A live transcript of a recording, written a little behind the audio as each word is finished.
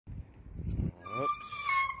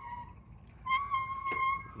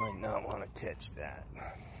catch that.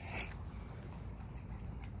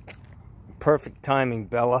 Perfect timing,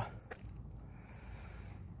 Bella.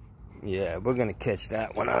 Yeah, we're gonna catch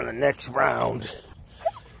that one on the next round.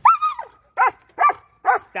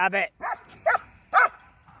 Stop it!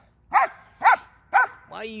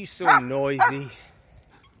 Why are you so noisy?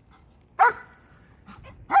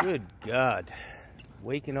 Good God.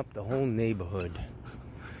 Waking up the whole neighborhood.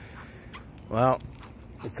 Well,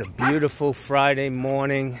 it's a beautiful Friday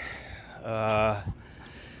morning. Bella's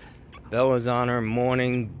on her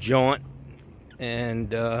morning jaunt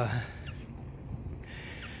and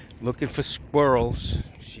looking for squirrels.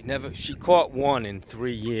 She caught one in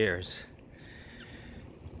 3 years,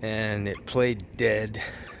 and it played dead.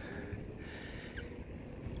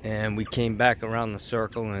 And we came back around the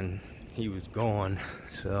circle and he was gone.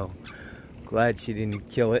 So glad she didn't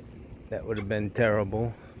kill it. That would have been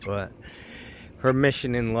terrible. But her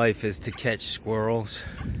mission in life is to catch squirrels,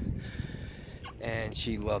 and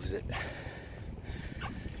she loves it.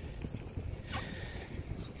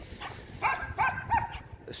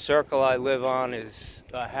 The circle I live on is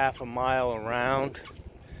a half a mile around,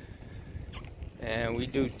 and we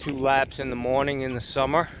do 2 laps in the morning in the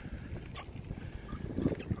summer,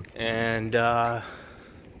 and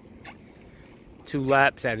 2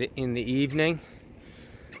 laps in the evening.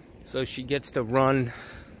 So she gets to run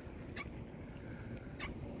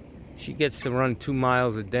 2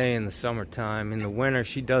 miles a day in the summertime. In the winter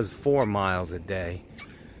she does 4 miles a day.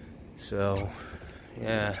 So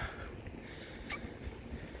yeah.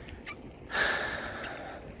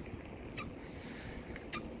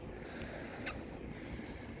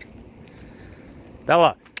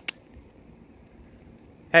 Bella!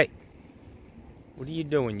 Hey! What are you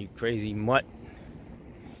doing, you crazy mutt?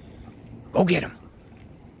 Go get him!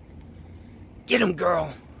 Get him,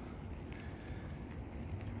 girl!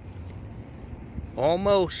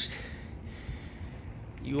 Almost.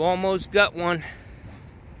 You almost got one.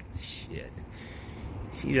 Shit.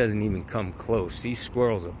 She doesn't even come close. These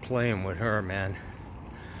squirrels are playing with her, man.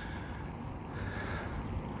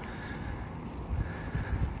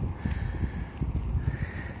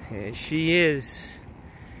 There she is.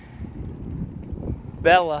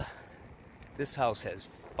 Bella. This house has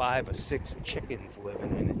 5 or 6 chickens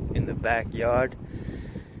living in the backyard.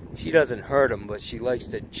 She doesn't hurt them, but she likes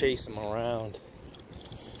to chase them around.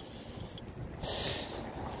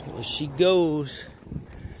 There she goes.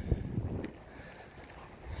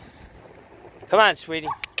 Come on, sweetie.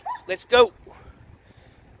 Let's go.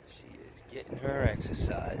 She is getting her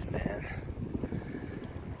exercise, man.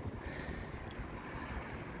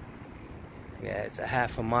 Yeah, it's a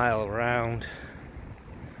half a mile around.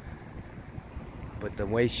 But the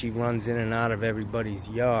way she runs in and out of everybody's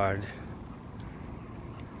yard,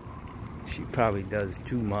 she probably does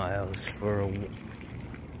 2 miles for a...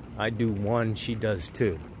 I do 1, she does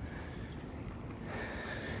 2.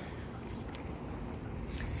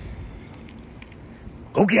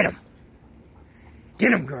 Go get him!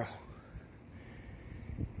 Get him, girl!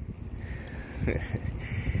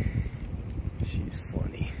 She's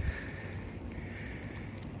funny.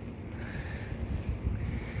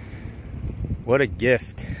 What a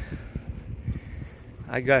gift.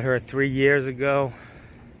 I got her 3 years ago.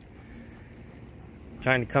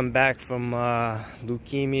 Trying to come back from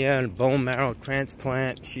leukemia and bone marrow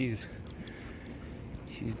transplant. She's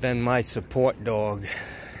been my support dog,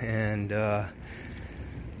 and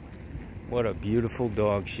what a beautiful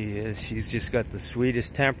dog she is. She's just got the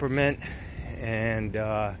sweetest temperament, and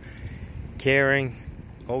caring,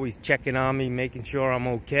 always checking on me, making sure I'm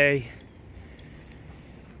okay.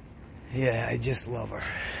 Yeah, I just love her.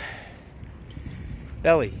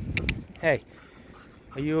 Belly, hey,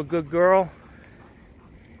 are you a good girl?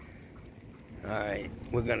 Alright,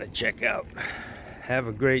 we're gonna check out. Have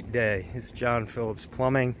a great day. It's John Phillips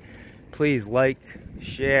Plumbing. Please like,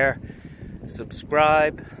 share,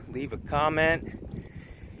 subscribe, leave a comment.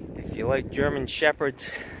 If you like German Shepherds,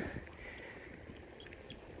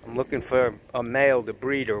 I'm looking for a male to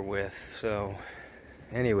breed her with. So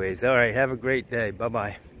anyways, alright, have a great day.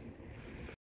 Bye-bye.